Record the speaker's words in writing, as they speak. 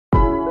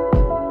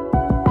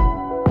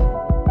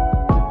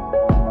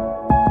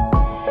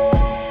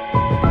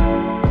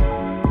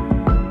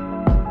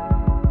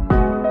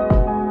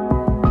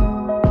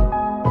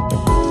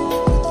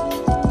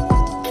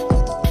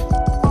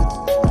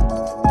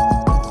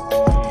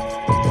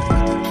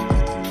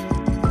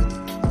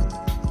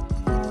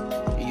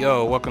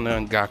Yo, welcome to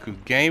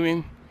Ngaku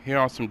Gaming. Here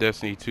on some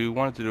Destiny 2.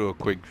 Wanted to do a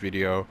quick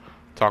video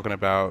talking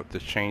about the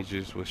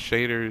changes with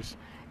shaders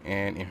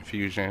and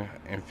Infusion.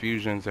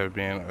 Infusions have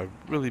been a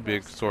really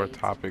big sore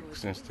topic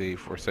since the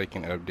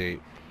Forsaken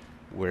update,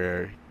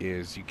 where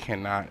is you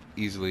cannot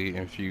easily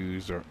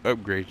infuse or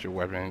upgrade your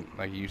weapon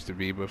like it used to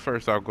be. But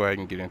first, I'll go ahead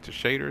and get into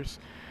shaders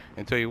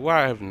and tell you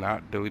why I have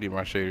not deleted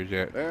my shaders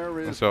yet. There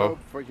is And so,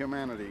 hope for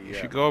humanity.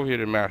 if you go over here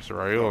to Master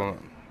Royale,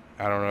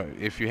 I don't know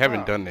if you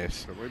haven't done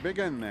this. Should we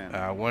begin then?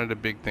 One of the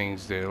big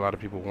things that a lot of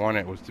people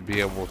wanted was to be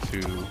able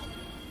to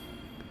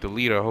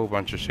delete a whole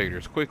bunch of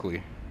shaders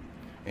quickly,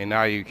 and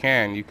now you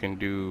can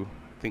do,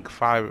 I think,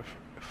 five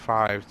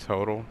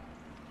total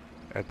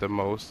at the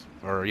most,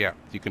 or yeah,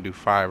 you can do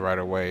 5 right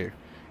away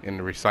in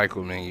the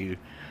recycle menu.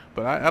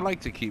 But I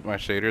like to keep my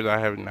shaders. I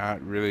have not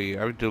really,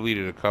 I've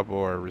deleted a couple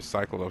or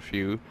recycled a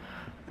few,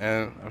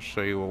 and I'll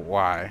show you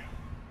why.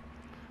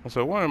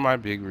 So one of my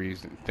big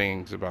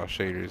things about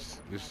shaders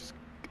is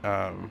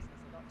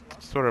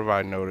sort of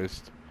I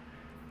noticed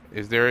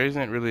is there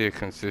isn't really a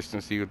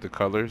consistency with the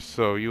colors.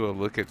 So you will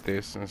look at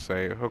this and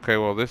say, okay,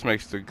 well, this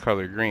makes the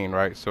color green,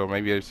 right? So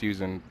maybe it's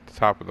using the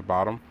top or the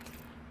bottom.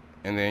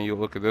 And then you'll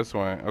look at this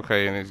one,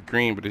 okay, and it's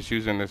green, but it's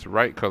using this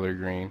right color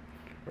green,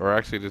 or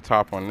actually the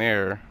top one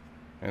there.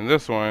 And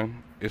this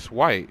one, it's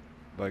white,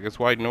 like it's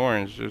white and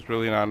orange. There's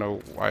really not no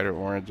white or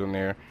orange on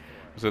there.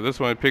 So this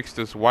one picks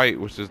this white,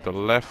 which is the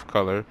left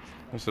color.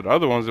 And so the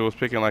other ones, it was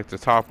picking like the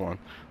top one.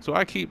 So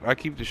I keep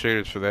the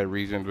shaders for that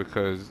reason,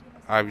 because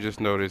I've just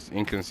noticed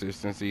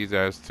inconsistencies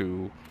as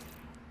to,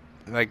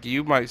 like,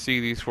 you might see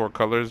these 4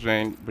 colors,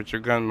 but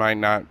your gun might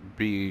not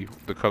be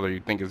the color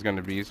you think it's going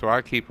to be. So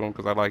I keep them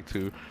because I like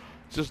to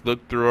just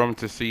look through them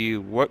to see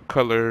what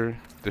color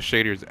the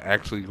shader is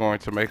actually going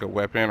to make a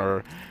weapon,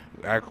 or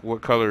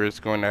what color is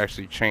going to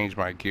actually change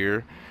my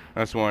gear.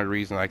 That's one of the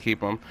reasons I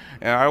keep them.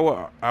 And I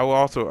will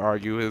also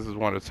argue, this is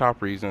one of the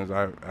top reasons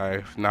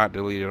I've not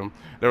deleted them.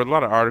 There were a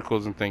lot of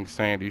articles and things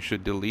saying you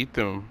should delete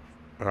them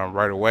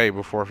right away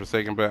before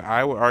Forsaken, but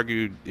I would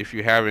argue if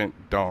you haven't,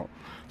 don't.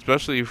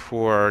 Especially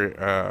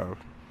for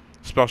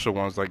special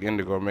ones like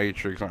Indigo,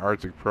 Matrix, and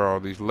Arctic Pearl,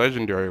 these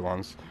legendary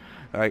ones.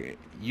 Like,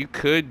 you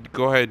could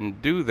go ahead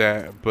and do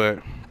that,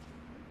 but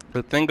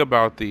the thing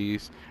about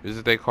these is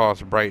that they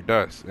cause bright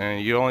dust,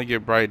 and you only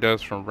get bright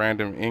dust from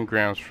random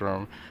engrams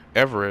from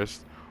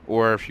Everest,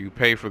 or if you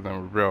pay for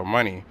them with real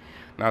money.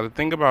 Now, the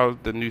thing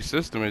about the new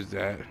system is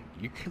that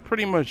you can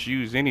pretty much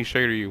use any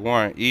shader you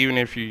want, even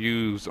if you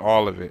use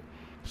all of it.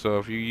 So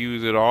if you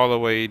use it all the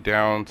way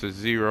down to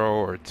 0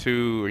 or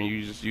 2, and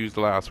you just use the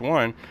last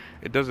one,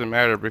 it doesn't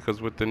matter, because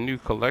with the new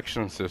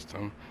collection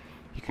system,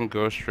 you can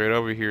go straight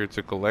over here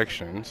to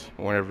collections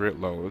whenever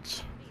it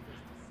loads.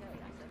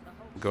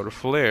 Go to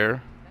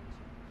flare,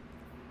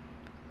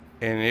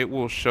 and it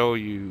will show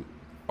you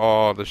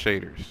all the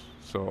shaders.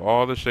 So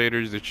all the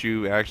shaders that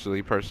you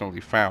actually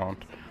personally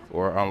found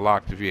or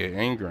unlocked via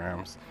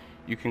engrams,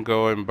 you can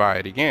go and buy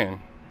it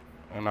again.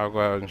 And I'll go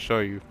ahead and show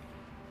you.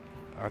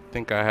 I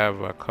think I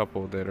have a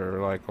couple that are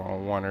like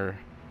on 1 or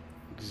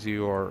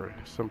 0 or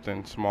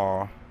something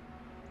small.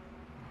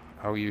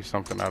 I'll use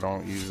something I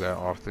don't use that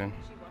often.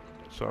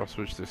 So I'll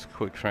switch this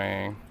quick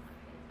fang,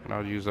 and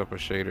I'll use up a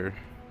shader.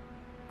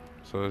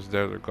 So it's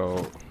desert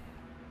gold.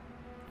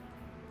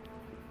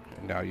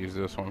 And now I'll use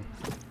this one.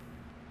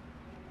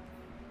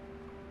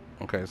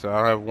 Okay, so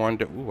I have one.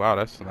 Ooh, wow,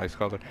 that's a nice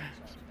color.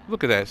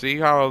 Look at that. See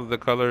how the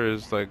color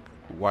is like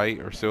white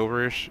or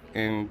silverish,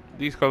 and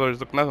these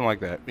colors look nothing like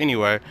that.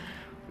 Anyway,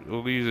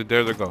 we'll use a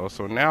desert gold.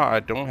 So now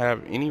I don't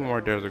have any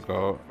more desert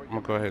gold. I'm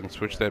gonna go ahead and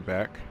switch that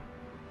back.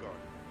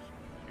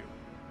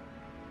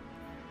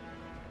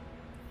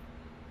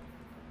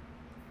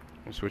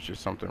 And switch to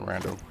something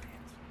random.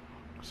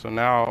 So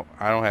now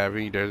I don't have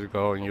any desert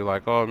gold, and you're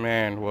like, oh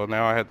man, well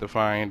now I have to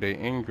find an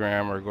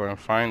engram or go and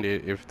find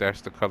it if that's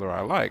the color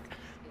I like.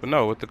 But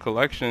no, with the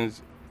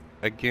collections,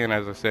 again,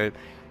 as I said,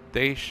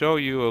 they show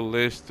you a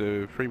list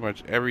of pretty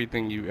much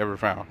everything you've ever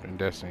found in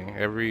Destiny.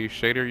 Every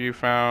shader you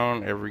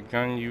found, every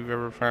gun you've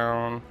ever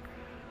found.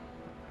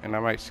 And I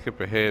might skip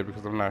ahead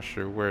because I'm not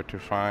sure where to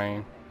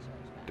find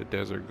the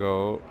desert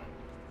gold.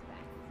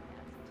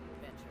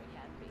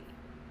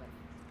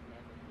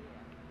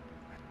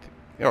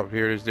 Oh,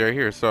 here it is, there,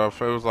 here. So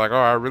if it was like,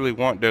 oh, I really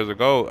want desert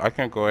gold, I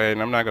can go ahead,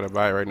 and I'm not going to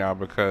buy it right now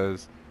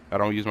because I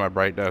don't use my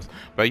bright dust.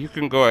 But you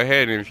can go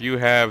ahead, and if you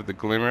have the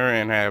glimmer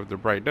and have the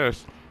bright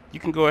dust,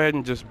 you can go ahead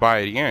and just buy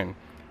it again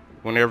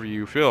whenever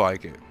you feel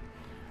like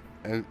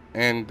it.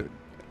 And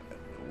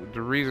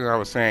the reason I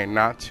was saying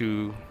not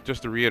to,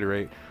 just to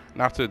reiterate,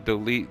 not to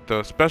delete the,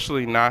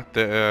 especially not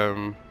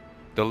the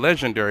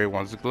legendary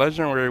ones. The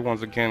legendary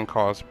ones, again,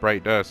 cost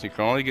bright dust. You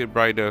can only get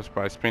bright dust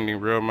by spending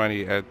real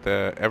money at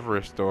the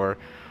Everest store,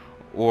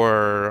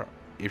 or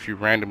if you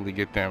randomly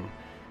get them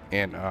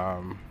in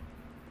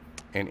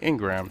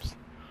engrams.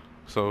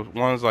 So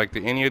ones like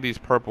any of these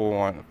purple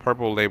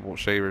labeled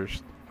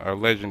shaders are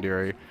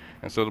legendary,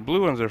 and so the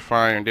blue ones are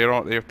fine.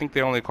 I think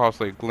they only cost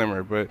like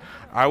glimmer. But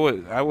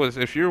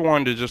if you're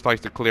one to just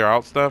like to clear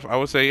out stuff, I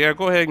would say, yeah,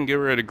 go ahead and get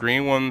rid of the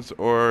green ones,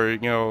 or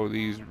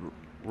these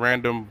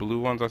random blue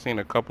ones. I've seen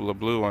a couple of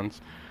blue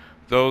ones.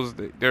 Those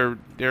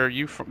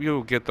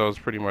you'll get those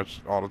pretty much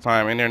all the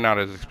time, and they're not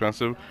as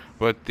expensive.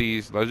 But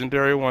these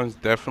legendary ones,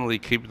 definitely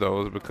keep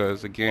those,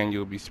 because again,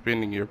 you'll be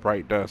spending your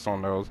bright dust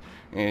on those.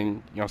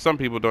 And some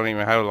people don't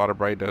even have a lot of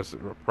bright dust.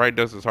 Bright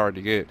dust is hard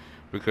to get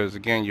because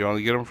again, you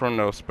only get them from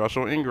those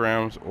special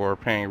engrams or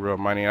paying real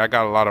money. I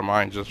got a lot of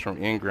mine just from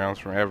engrams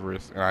from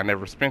Everest, and I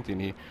never spent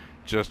any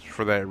just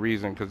for that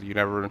reason, because you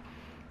never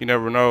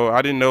know.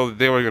 I didn't know that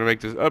they were going to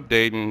make this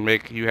update and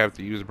make you have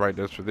to use bright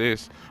dust for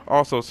this.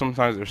 Also,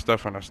 sometimes there's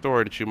stuff in the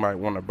store that you might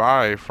want to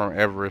buy from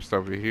Everest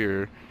over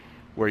here,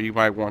 where you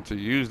might want to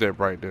use that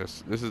bright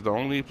dust. This is the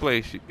only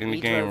place in the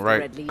game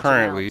right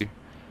currently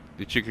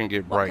that you can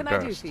get bright dust. What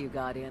can I do for you,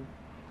 Guardian?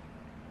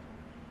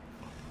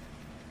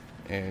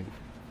 And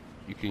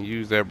you can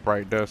use that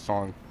bright dust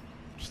on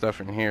stuff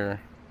in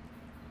here.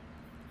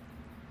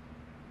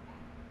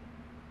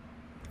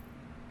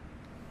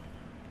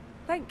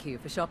 Thank you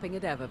for shopping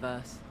at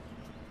Eververse.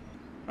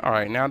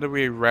 Alright, now that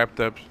we wrapped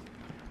up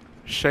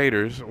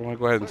shaders, I want to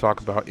go ahead and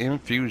talk about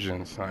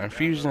infusions.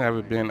 Infusions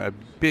have been a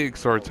big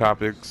sore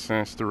topic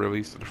since the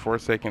release of the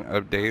Forsaken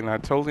update, and I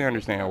totally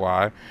understand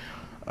why.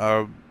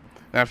 Now,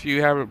 if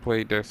you haven't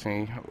played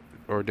Destiny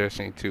or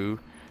Destiny 2,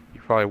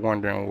 you're probably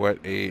wondering what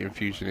a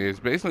infusion is.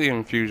 Basically, an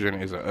infusion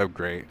is an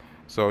upgrade.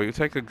 So you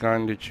take a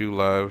gun that you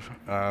love,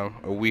 a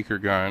weaker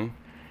gun,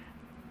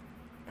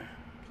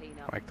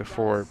 like the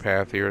forward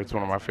path here. It's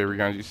one of my favorite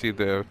guns. You see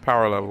the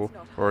power level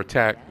or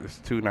attack is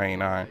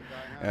 299,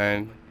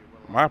 and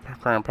my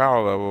current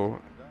power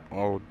level,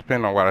 well,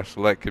 depending on what I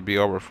select, could be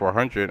over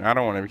 400. I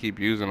don't want to keep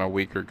using a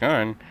weaker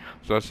gun,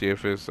 especially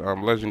if it's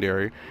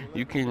legendary.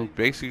 You can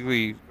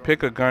basically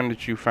pick a gun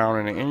that you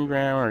found in an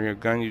engram, or a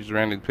gun you just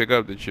randomly pick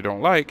up that you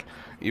don't like.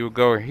 You would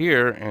go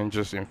here and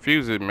just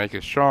infuse it and make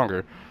it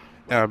stronger.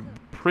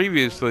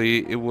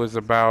 Previously it was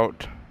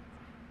about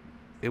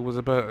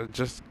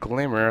just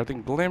glimmer. I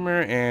think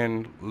glimmer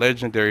and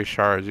legendary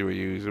shards you would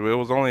use. It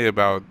was only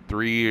about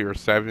 3 or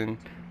 7,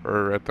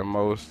 or at the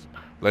most,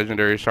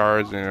 legendary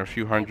shards and a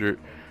few hundred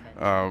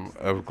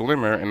of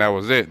glimmer, and that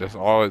was it. That's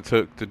all it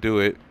took to do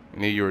it.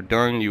 And then you were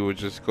done. You would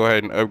just go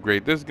ahead and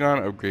upgrade this gun,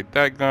 upgrade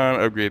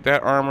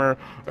that armor,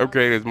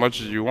 upgrade as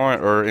much as you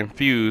want, or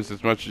infuse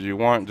as much as you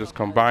want. Just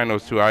combine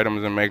those two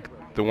items and make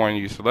the one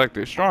you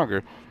selected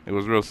stronger. It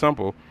was real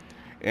simple.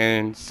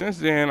 And since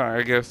then,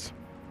 I guess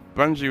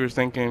Bungie was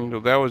thinking,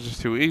 well, that was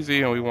just too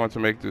easy, and we want to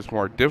make this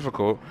more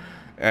difficult.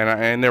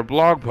 And their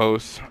blog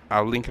posts,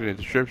 I'll link in the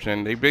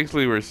description, they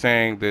basically were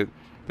saying that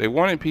they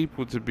wanted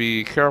people to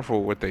be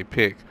careful what they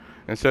pick.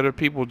 Instead of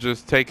people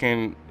just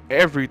taking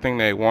everything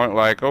they want,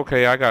 like,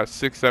 okay, I got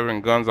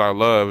 6-7 guns I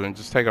love, and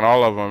just taking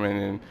all of them, and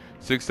then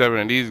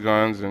 6-7 of these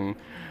guns, and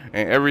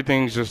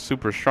everything's just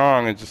super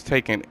strong, and just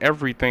taking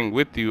everything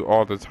with you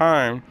all the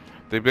time.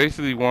 They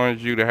basically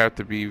wanted you to have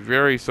to be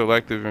very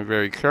selective and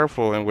very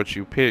careful in what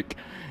you pick.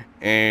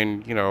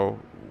 And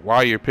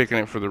why you're picking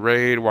it for the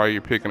raid, why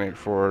you're picking it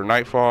for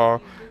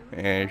Nightfall,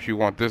 and if you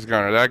want this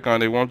gun or that gun,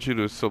 they want you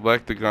to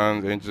select the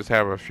guns and just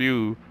have a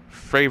few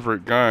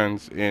favorite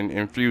guns and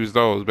infuse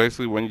those.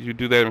 Basically, when you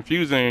do that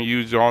infusing, you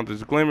use all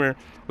this glimmer,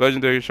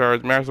 legendary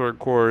shards, masterwork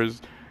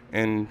cores,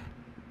 and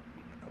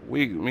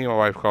me and my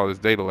wife call this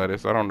data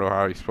lettuce. I don't know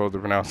how you're supposed to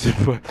pronounce it,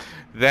 but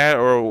that,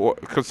 or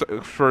because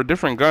for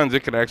different guns, it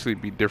could actually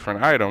be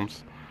different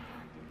items.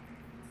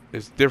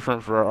 It's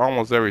different for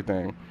almost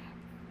everything.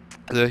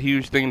 The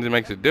huge thing that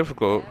makes it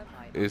difficult,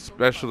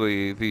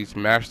 especially these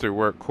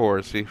masterwork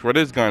cores. See, for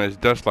this gun, it's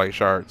dustlight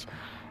shards,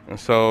 and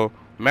so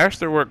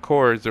masterwork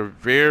cores are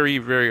very,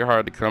 very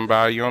hard to come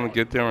by. You only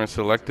get them in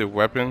selective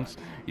weapons.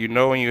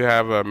 When you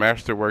have a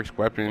masterworks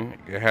weapon,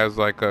 it has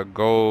like a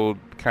gold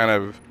kind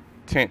of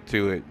tint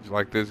to it,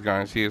 like this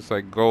gun. See, it's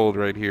like gold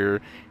right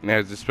here, and it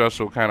has a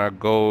special kind of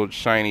gold,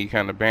 shiny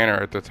kind of banner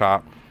at the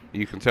top.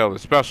 You can tell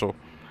it's special.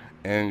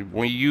 And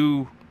when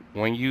you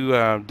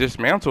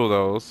dismantle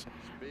those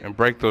and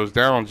break those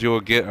down,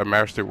 you'll get a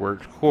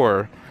masterwork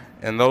core,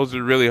 and those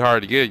are really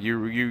hard to get.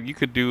 You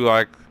could do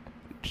like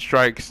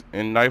strikes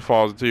and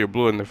nightfalls until you're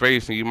blue in the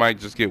face, and you might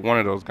just get one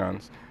of those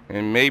guns.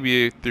 And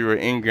maybe through an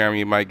engram,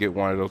 you might get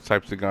one of those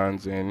types of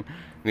guns. And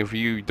if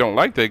you don't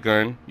like that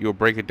gun, you'll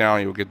break it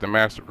down. You'll get the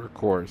masterwork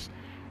cores.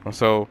 And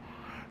so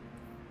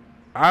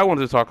I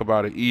wanted to talk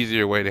about an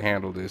easier way to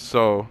handle this.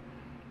 So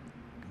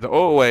the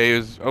old way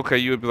is, okay,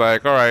 you would be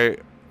like, all right,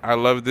 I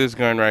love this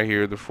gun right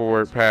here. The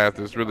forward path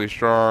is really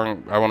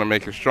strong. I want to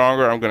make it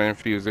stronger. I'm going to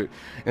infuse it.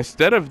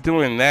 Instead of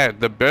doing that,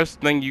 the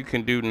best thing you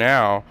can do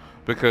now,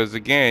 because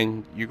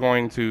again, you're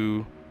going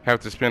to have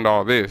to spend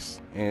all this,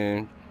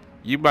 and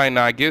you might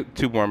not get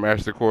 2 more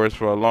master cores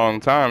for a long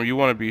time. You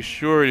want to be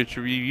sure that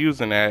you're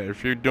using that.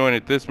 If you're doing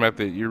it this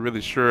method, you're really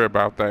sure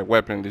about that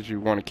weapon, that you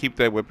want to keep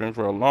that weapon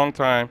for a long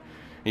time,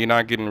 and you're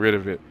not getting rid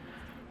of it.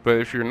 But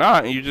if you're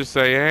not, and you just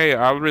say, hey,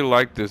 I really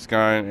like this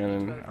gun,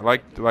 and I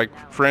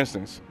like for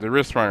instance, the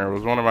wrist runner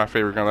was one of my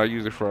favorite guns. I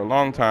used it for a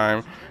long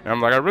time, and I'm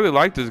like, I really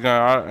like this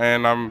gun,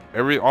 and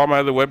all my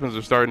other weapons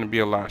are starting to be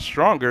a lot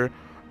stronger.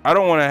 I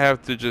don't want to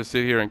have to just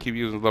sit here and keep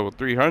using level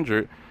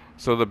 300.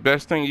 So the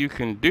best thing you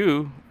can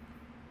do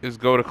is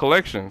go to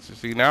collections. You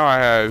see, now I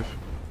have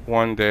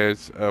one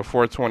that's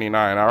 429.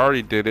 I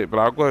already did it, but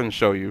I'll go ahead and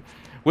show you.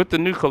 With the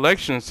new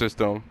collection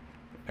system,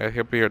 up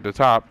here at the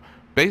top,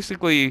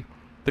 basically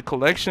the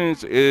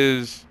collections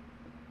is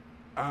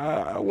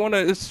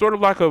it's sort of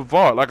like a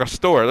vault, like a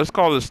store. Let's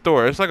call it a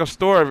store. It's like a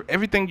store of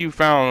everything you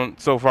found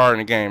so far in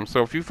the game.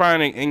 So if you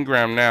find an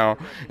engram now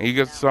and you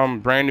get some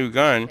brand new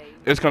gun,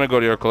 it's gonna go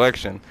to your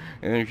collection.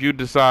 And if you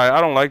decide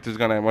I don't like this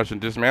gun that much and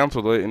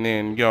dismantle it, and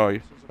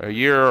then a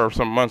year or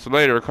some months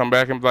later come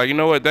back and be like, you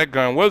know what, that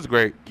gun was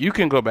great, you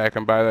can go back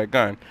and buy that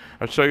gun.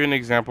 I'll show you an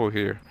example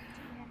here.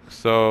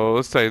 So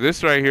let's say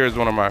this right here is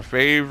one of my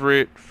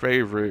favorite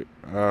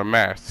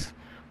masks.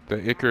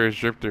 The Icarus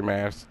Drifter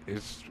mask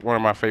is one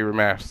of my favorite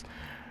masks.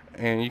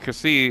 And you can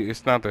see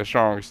it's not that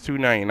strong. It's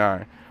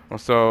 $2.99.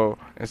 So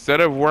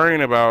instead of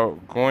worrying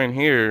about going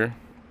here,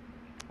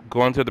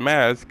 going to the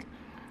mask,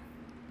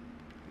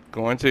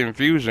 going to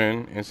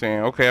Infusion and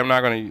saying, okay, I'm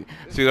not going to...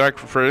 See, like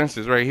for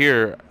instance, right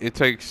here, it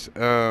takes 3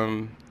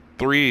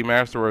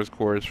 Masterworks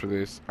cores for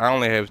this. I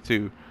only have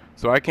 2.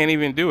 So I can't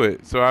even do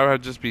it. So I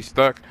would just be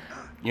stuck,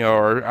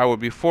 or I would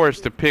be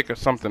forced to pick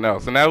something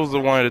else. And that was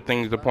one of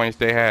the points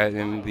they had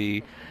in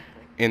the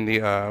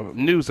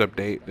news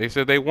update. They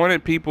said they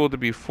wanted people to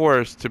be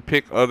forced to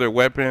pick other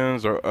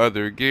weapons or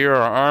other gear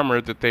or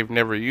armor that they've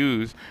never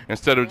used,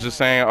 instead of just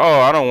saying, oh,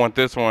 I don't want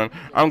this one,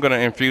 I'm going to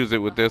infuse it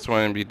with this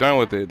one and be done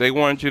with it. They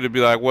want you to be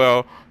like,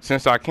 well,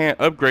 since I can't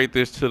upgrade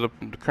this to the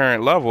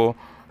current level,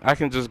 I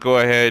can just go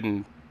ahead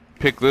and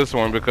pick this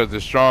one because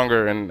it's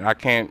stronger and I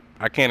can't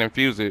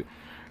infuse it.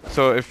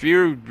 So if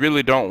you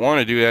really don't want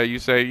to do that, you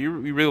say you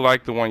really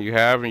like the one you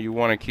have and you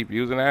want to keep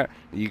using that,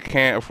 you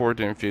can't afford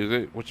to infuse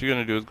it, what you're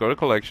going to do is go to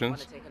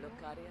collections.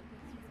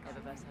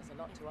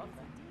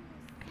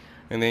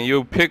 And then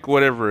you'll pick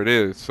whatever it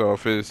is. So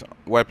if it's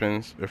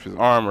weapons, if it's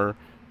armor,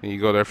 then you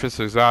go there. If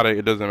it's exotic,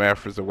 it doesn't matter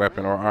if it's a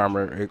weapon or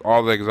armor.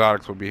 All the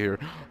exotics will be here.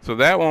 So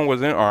that one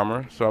was in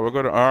armor. So I will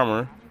go to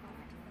armor.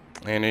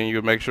 And then you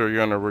make sure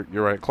you're on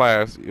your right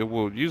class. It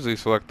will usually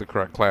select the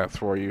correct class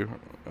for you.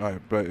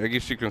 But I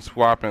guess you can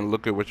swap and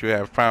look at what you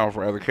have found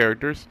for other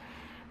characters.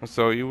 And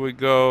so you would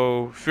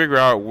go figure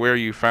out where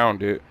you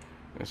found it.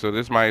 And so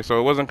so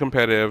it wasn't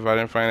competitive. I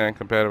didn't find that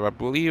competitive. I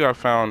believe I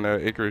found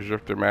the Icarus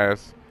Drifter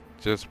mask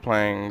just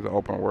playing the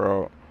open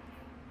world.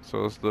 So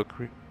let's look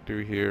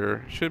through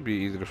here. Should be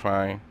easy to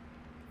find.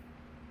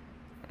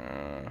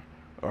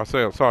 I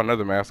saw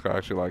another mask I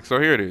actually like. So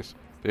here it is.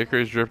 The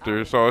Icarus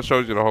Drifter. So it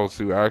shows you the whole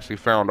suit. I actually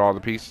found all the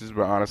pieces,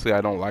 but honestly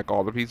I don't like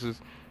all the pieces.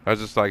 I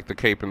just like the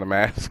cape and the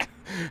mask.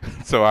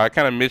 So I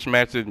kind of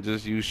mismatched it and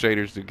just use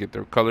shaders to get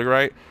the color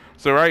right.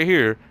 So right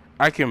here,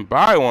 I can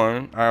buy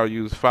one. I'll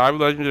use 5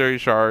 legendary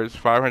shards,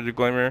 500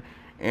 glimmer,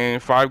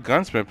 and 5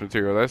 gunsmith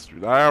material.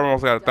 I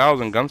almost got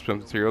 1,000 gunsmith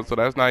material, so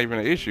that's not even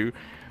an issue.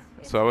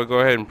 So I will go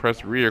ahead and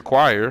press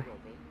reacquire.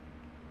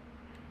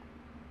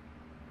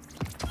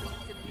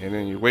 And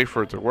then you wait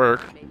for it to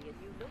work.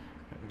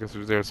 I guess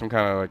there's some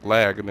kind of like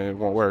lag and then it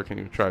won't work and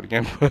you try it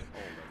again.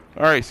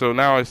 Alright, so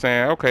now it's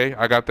saying, okay,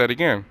 I got that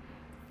again.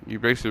 You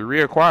basically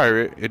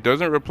reacquire it. It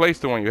doesn't replace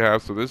the one you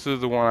have, so this is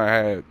the one I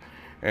had.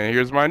 And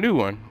here's my new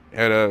one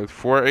at a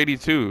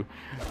 482.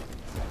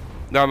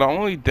 Now the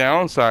only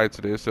downside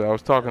to this, I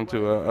was talking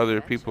to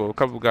other people, a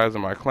couple guys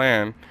in my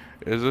clan,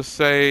 is let's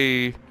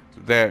say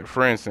that,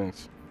 for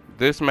instance,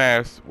 this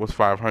mask was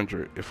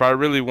 500. If I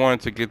really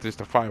wanted to get this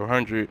to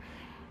 500,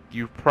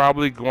 you're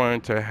probably going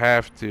to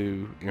have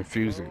to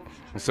infuse it.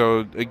 And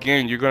so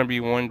again, you're going to be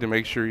wanting to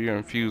make sure you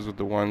infuse with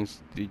the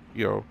ones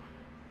that,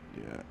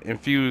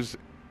 infuse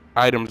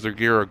items or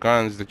gear or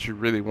guns that you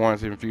really want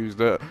to infuse.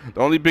 The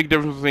only big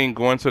difference between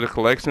going to the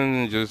collection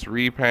and just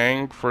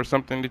repaying for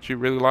something that you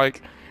really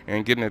like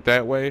and getting it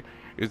that way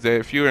is that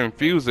if you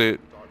infuse it,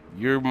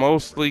 you're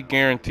mostly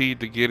guaranteed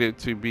to get it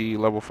to be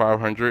level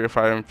 500. If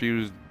I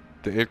infuse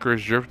the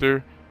Icarus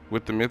Drifter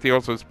with the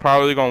Mythios, so it's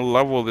probably going to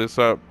level this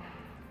up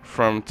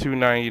from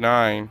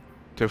 299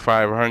 to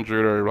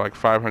 500 or like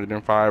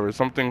 505 or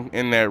something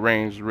in that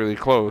range, really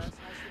close.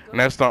 And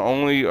that's the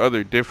only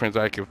other difference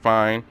I can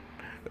find.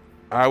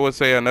 I would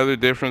say another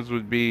difference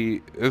would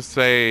be, let's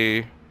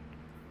say,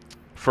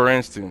 for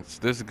instance,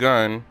 this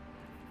gun,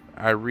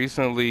 I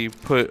recently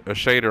put a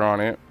shader on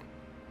it.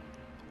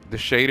 The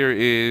shader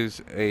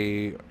is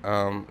the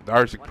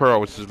Arctic Pearl,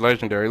 which is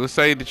legendary. Let's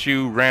say that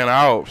you ran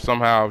out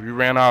somehow, you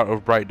ran out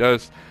of Bright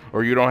Dust,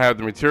 or you don't have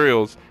the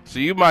materials, so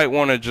you might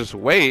want to just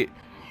wait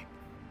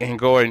and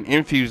go and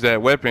infuse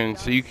that weapon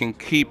so you can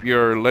keep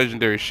your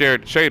legendary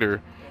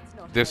shader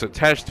that's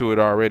attached to it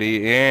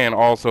already and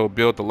also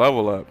build the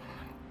level up.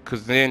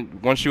 Because then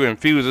once you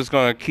infuse, it's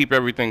going to keep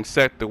everything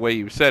set the way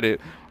you set it.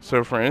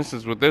 So for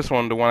instance, with this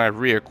one, the one I've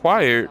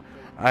reacquired,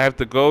 I have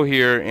to go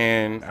here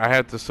and I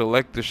have to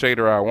select the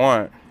shader I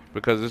want,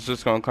 because it's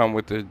just going to come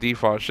with the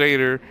default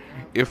shader.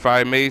 If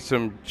I made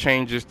some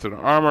changes to the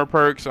armor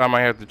perks, I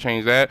might have to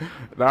change that.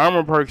 The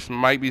armor perks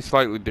might be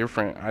slightly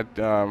different.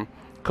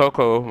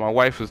 Coco, my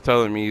wife, was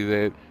telling me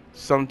that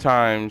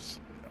sometimes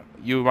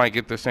you might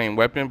get the same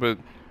weapon, but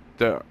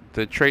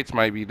the traits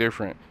might be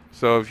different.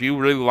 So if you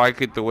really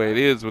like it the way it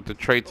is with the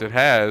traits it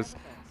has,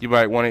 you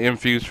might want to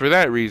infuse for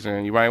that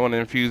reason. You might want to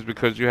infuse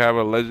because you have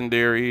a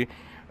legendary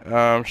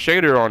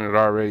shader on it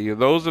already.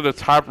 Those are the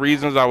top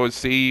reasons I would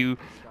see you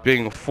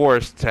being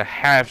forced to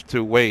have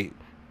to wait.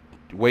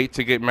 Wait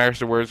to get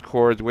Master Words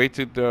chords, wait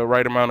to the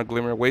right amount of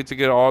glimmer, wait to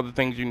get all the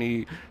things you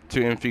need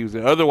to infuse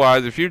it.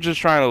 Otherwise, if you're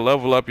just trying to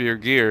level up your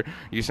gear,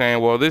 you're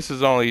saying, well, this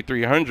is only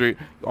 300.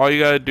 All you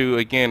got to do,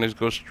 again, is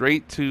go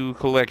straight to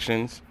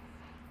collections,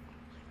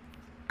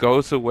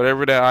 go to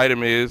whatever that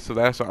item is. So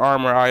that's an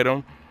armor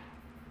item.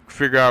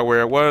 Figure out where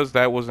it was.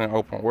 That was an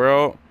open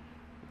world.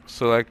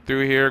 Select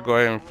through here, go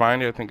ahead and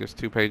find it. I think it's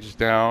 2 pages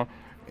down.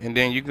 And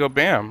then you go,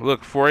 bam,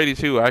 look,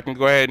 482. I can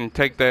go ahead and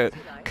take that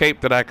cape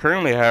that I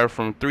currently have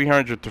from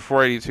 300 to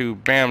 482,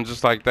 bam,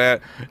 just like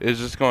that. It's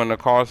just going to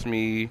cost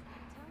me,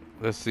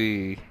 let's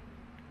see,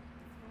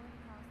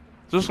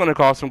 just going to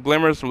cost some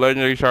glimmers, some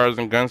legendary shards,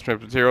 and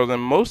gunsmith materials,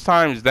 and most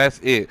times that's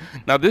it.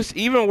 Now this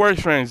even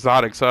works for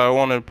exotic, so I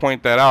want to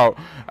point that out.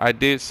 I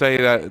did say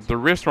that the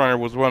wrist runner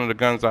was one of the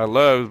guns I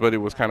loved, but it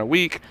was kind of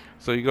weak.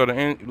 So you go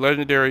to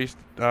legendary,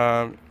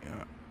 go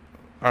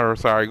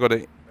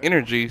to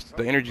energy,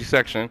 the energy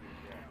section,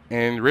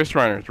 and wrist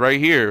runners right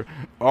here.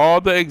 All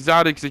the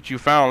exotics that you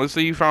found, let's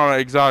say you found an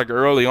exotic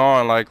early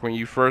on, like when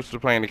you first were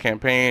playing the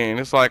campaign, and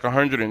it's like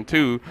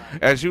 102.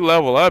 As you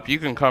level up, you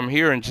can come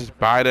here and just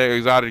buy that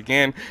exotic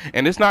again,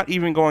 and it's not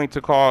even going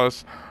to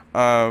cost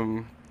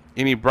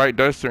any bright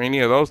dust or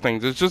any of those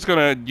things. It's just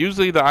gonna,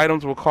 usually the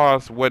items will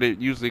cost what it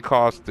usually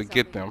costs to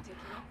get them.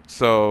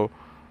 So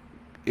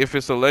if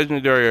it's a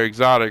legendary or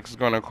exotic, it's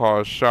going to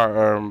cost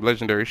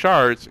legendary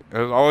shards.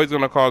 It's always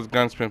going to cost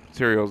gunsmith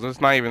materials.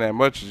 It's not even that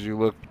much as you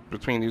look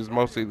between these,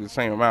 mostly the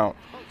same amount.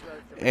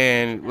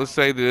 And let's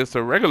say that it's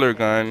a regular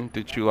gun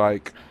that you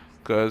like,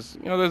 because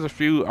you know there's a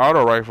few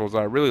auto rifles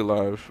I really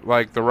love,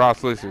 like the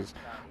Ross Lysses.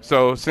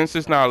 So since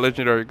it's not a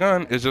legendary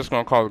gun, it's just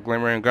going to cost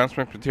glimmer and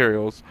gunsmith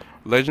materials.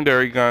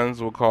 Legendary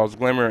guns will cost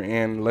glimmer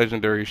and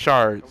legendary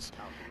shards.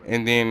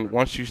 And then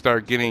once you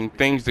start getting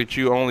things that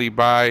you only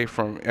buy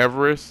from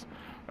Everest,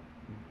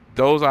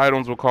 those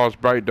items will cost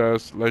bright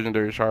dust,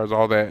 legendary shards,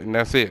 all that, and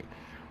that's it.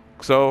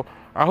 So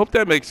I hope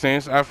that makes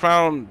sense. I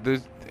found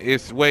this,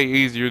 it's way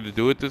easier to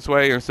do it this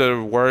way instead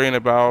of worrying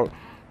about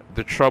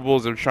the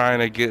troubles of trying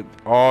to get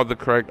all the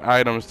correct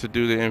items to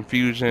do the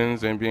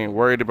infusions and being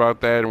worried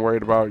about that and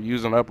worried about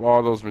using up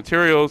all those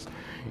materials.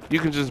 You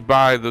can just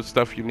buy the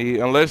stuff you need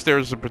unless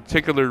there's a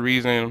particular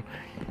reason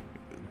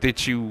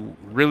that you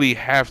really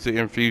have to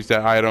infuse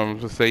that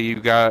item. Let's say you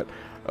got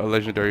a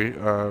legendary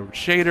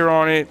shader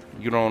on it,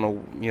 you don't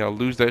want to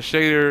lose that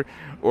shader,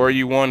 or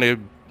you want to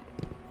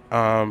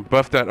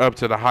buff that up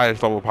to the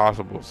highest level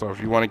possible. So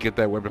if you want to get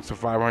that weapon to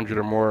 500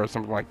 or more or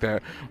something like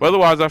that. But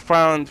otherwise, I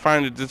find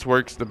that this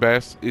works the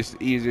best. It's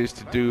the easiest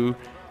to do.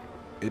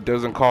 It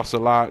doesn't cost a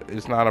lot.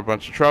 It's not a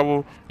bunch of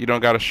trouble. You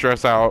don't got to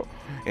stress out,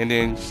 and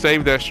then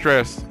save that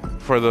stress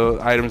for the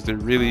items that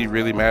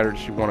really matter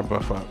that you want to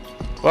buff up.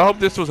 Well, I hope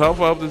this was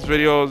helpful. I hope this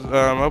video,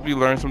 I hope you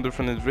learned something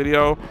from this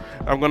video.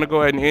 I'm going to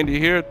go ahead and end it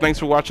here. Thanks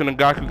for watching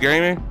Ngaku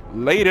Gaming.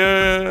 Later!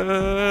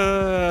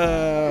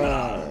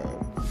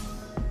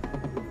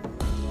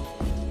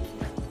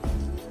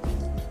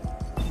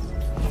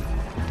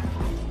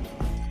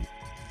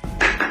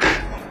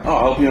 Oh,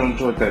 I hope you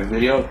enjoyed that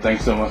video.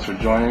 Thanks so much for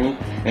joining me.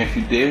 And if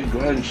you did, go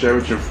ahead and share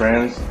with your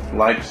friends.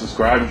 Like,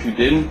 subscribe. If you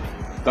didn't,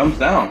 thumbs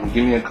down.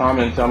 Give me a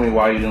comment and tell me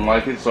why you didn't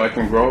like it so I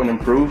can grow and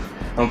improve.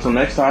 Until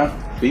next time,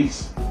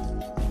 peace.